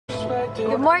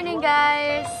Good morning,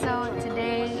 guys! So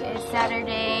today is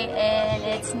Saturday and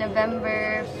it's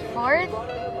November 4th.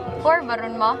 4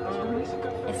 baron mo?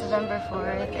 It's November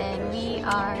 4th and we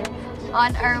are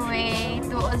on our way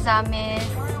to Ozamiz.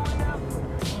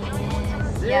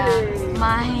 And yeah,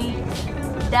 my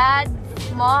dad's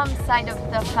mom's side of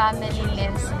the family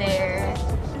lives there.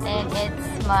 And it's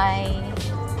my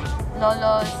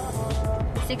lolo's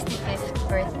 65th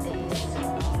birthday.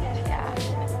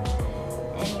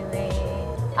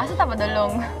 Asa ta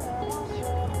madulong?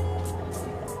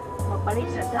 Mapalit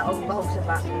sa daog bahog sa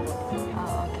baboy.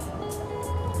 Ah, okay.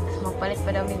 So, magpalit pa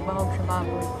daw may bahog sa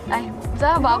baboy. Ay,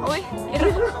 sa baboy?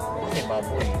 Sa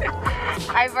baboy.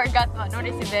 I forgot ano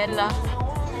ni si Bella.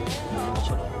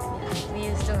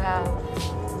 We used to have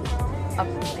a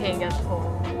pig at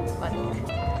home, but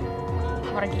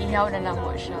marag ihaw na lang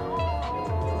mo siya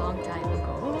long time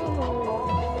ago. So,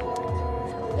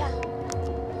 yeah.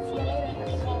 See you later.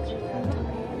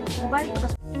 Bye.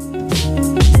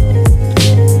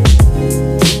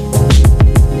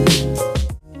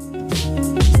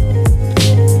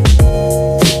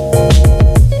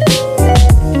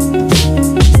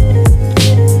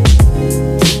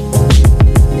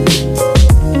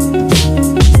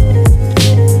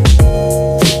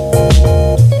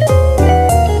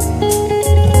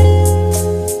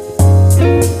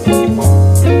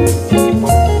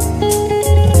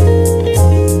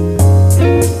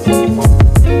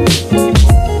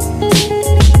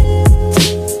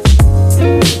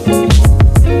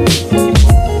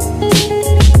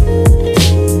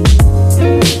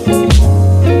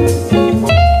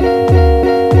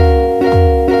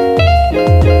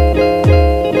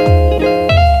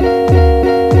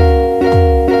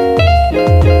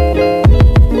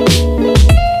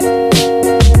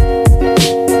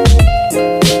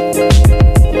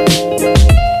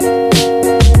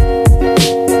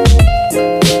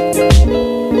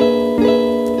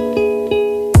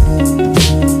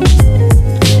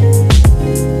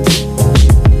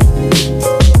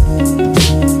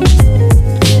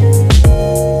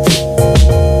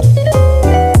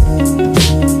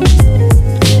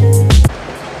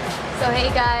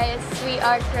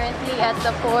 At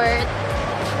the port.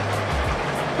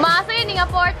 Maasa yun nga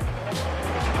port?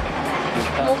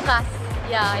 Mukas.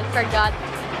 Yeah, I forgot.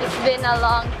 It's been a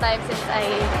long time since I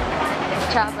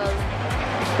traveled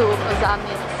to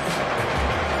Ozamiz.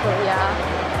 So yeah,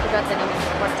 I forgot the name of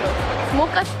the port. So it's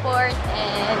Mukas Port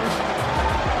and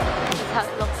this is how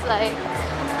it looks like.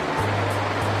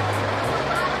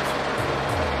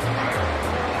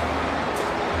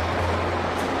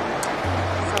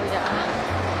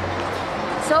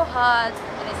 So hot,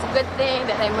 and it's a good thing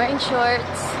that I'm wearing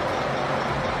shorts.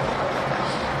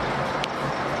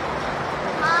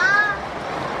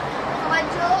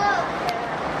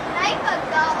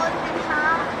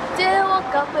 Didn't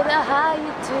woke up with a how you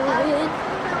do it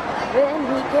when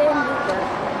we came together.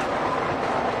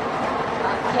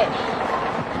 Okay,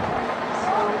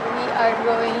 so we are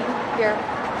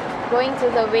going to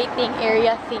the waiting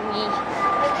area thingy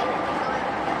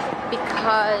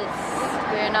because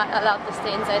we're not allowed to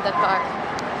stay inside the car.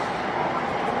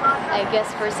 I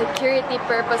guess for security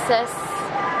purposes.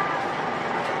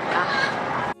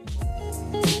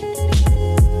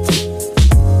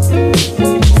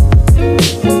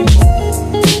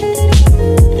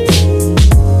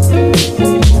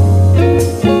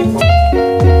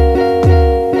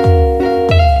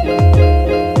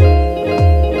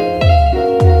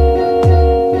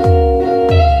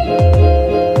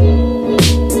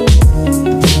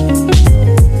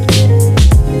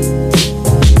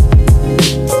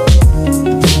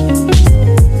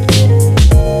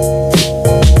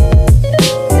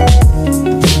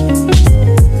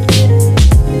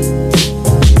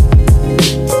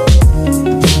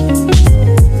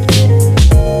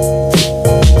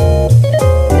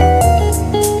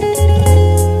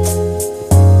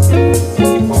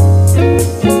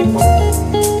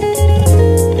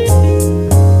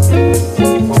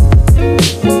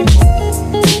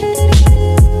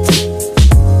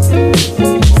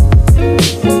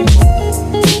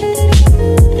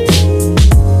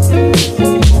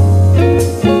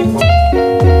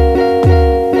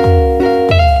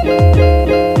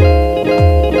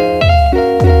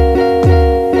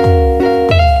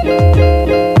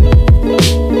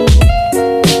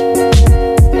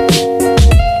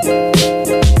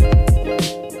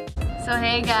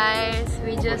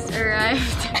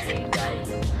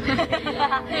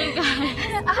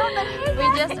 We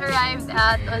just arrived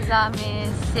at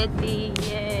Ozamiz City.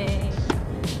 Yay!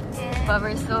 But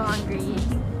we're so hungry.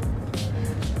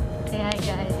 Say hi,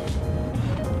 guys.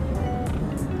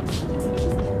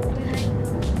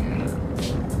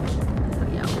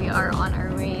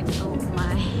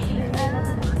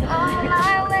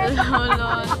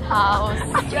 Lolo's house.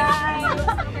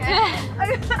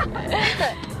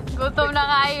 Gutom na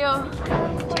kayo.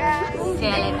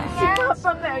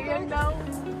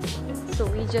 So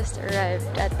we just arrived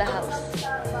at the house.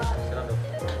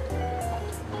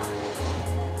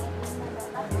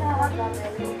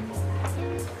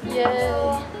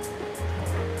 Yay!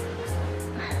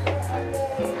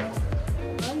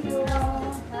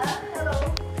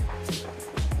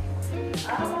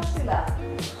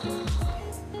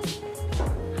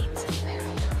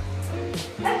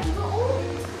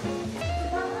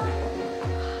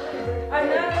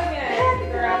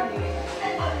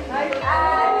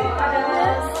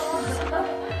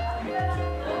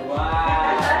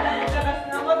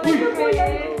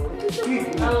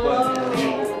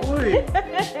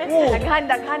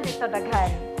 Daghan dito,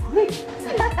 daghan.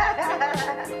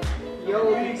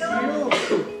 Yo, it's you.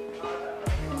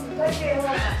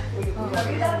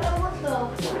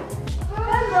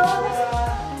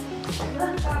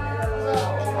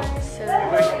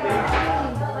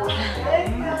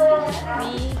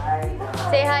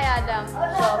 Say hi, Adam.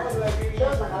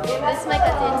 This is my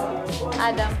cousin,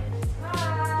 Adam.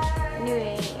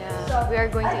 Anyway, we are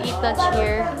going to eat lunch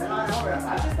here.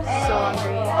 So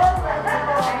hungry.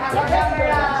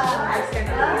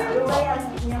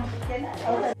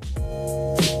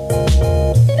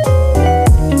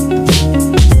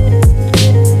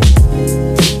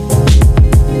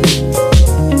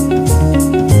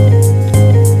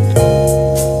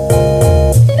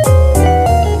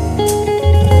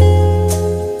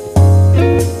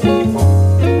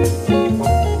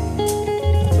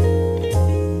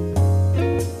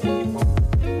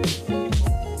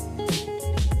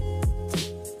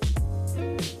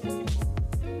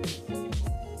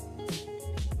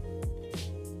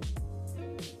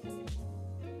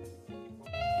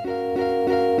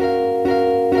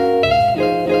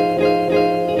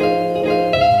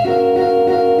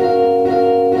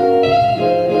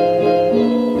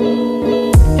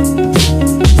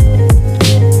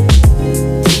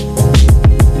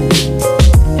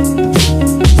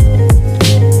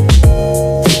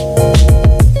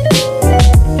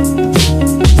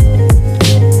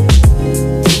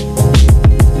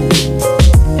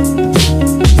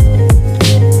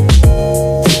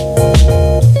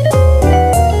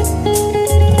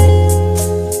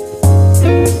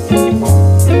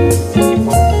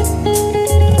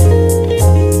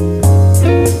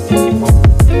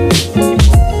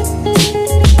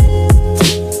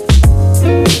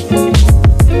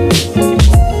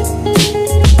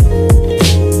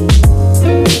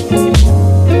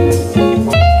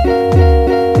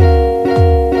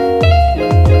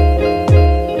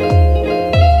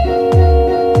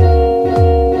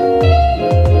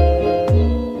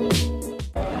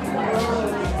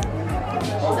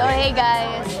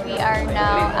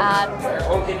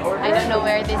 I don't know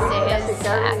where this is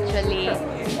actually,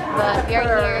 but we are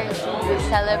here to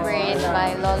celebrate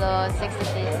my lolo's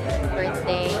 65th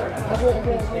birthday.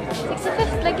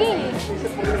 65th lagi!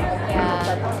 Yeah.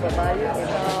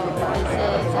 So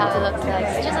this is how it looks like.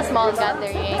 It's just a small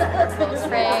gathering with close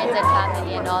friends and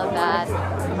family and all that.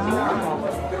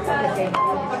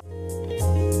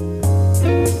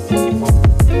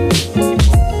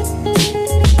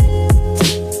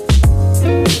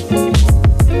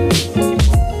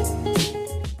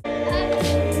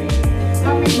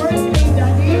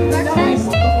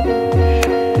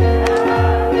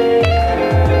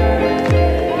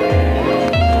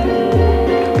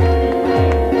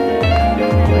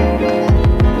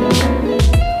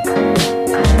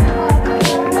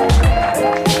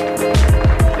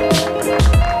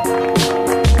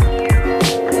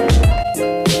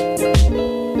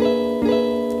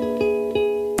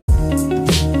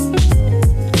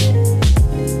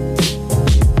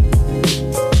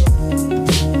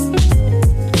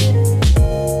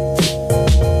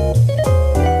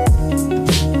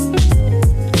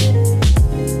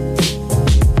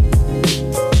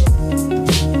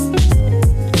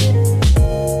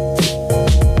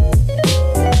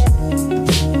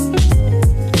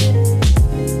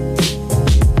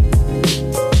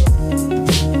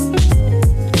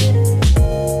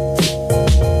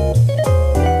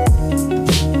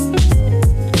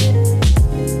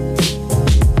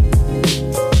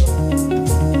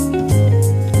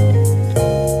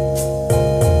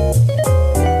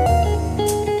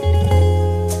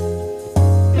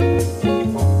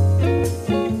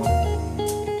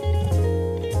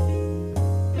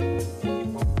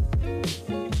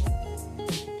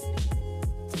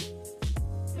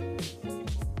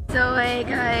 So hey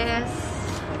guys,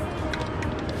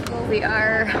 we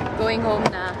are going home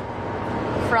na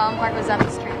from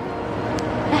Ozamiz Street.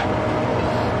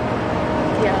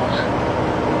 Yeah.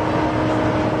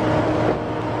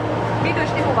 Dito,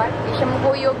 siya mo ba? Hindi siya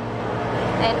mabuyog.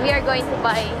 And we are going to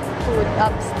buy food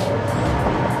upstairs.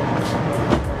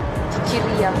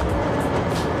 Chichiria.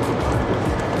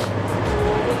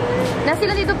 Na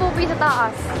sila dito po sa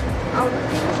taas.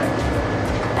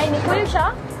 Ay, may kulog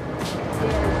siya?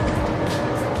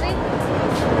 Wait.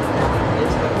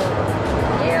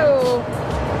 Ew.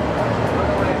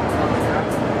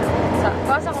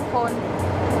 Bawas akong phone.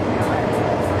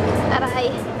 Aray.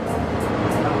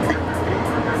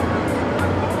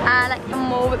 I like to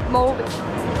move it, move it.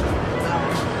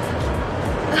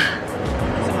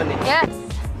 Yes.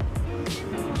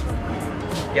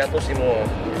 Yatos mo.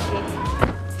 Okay.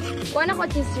 Kuha na ko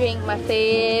cheese ring, my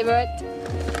favorite.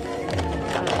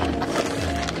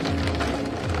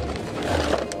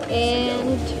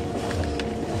 And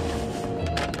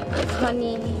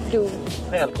honey dew.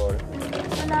 May alcohol?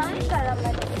 Wala, ay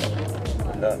kalamansi.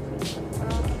 Wala.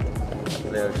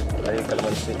 Ay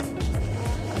kalamansi.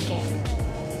 Okay.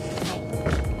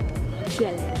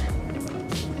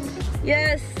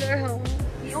 Yes, sir.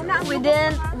 We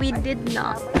didn't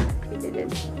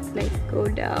like go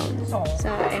down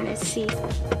sa NSC.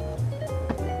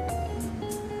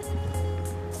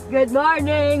 Good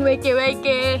morning, wakey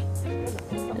wakey.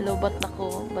 Lobot na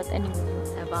ko, but anyway,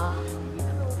 diba?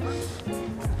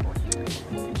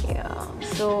 Yeah.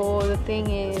 So the thing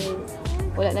is,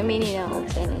 wala na mini na ako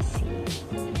sa NSC,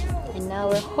 and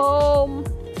now we're home.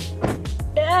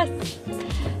 Yes.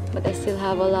 But I still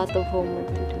have a lot of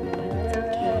homework to do, but it's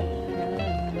okay.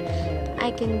 I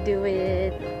can do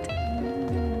it.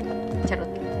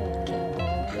 Charot. Okay.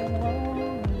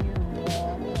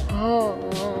 Oh,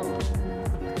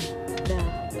 the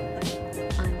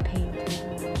unpainted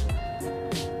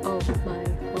of my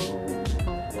home,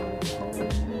 of our home.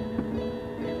 Okay.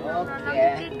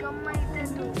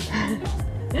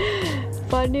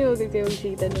 Funny, huwag kayo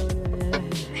magsita naman.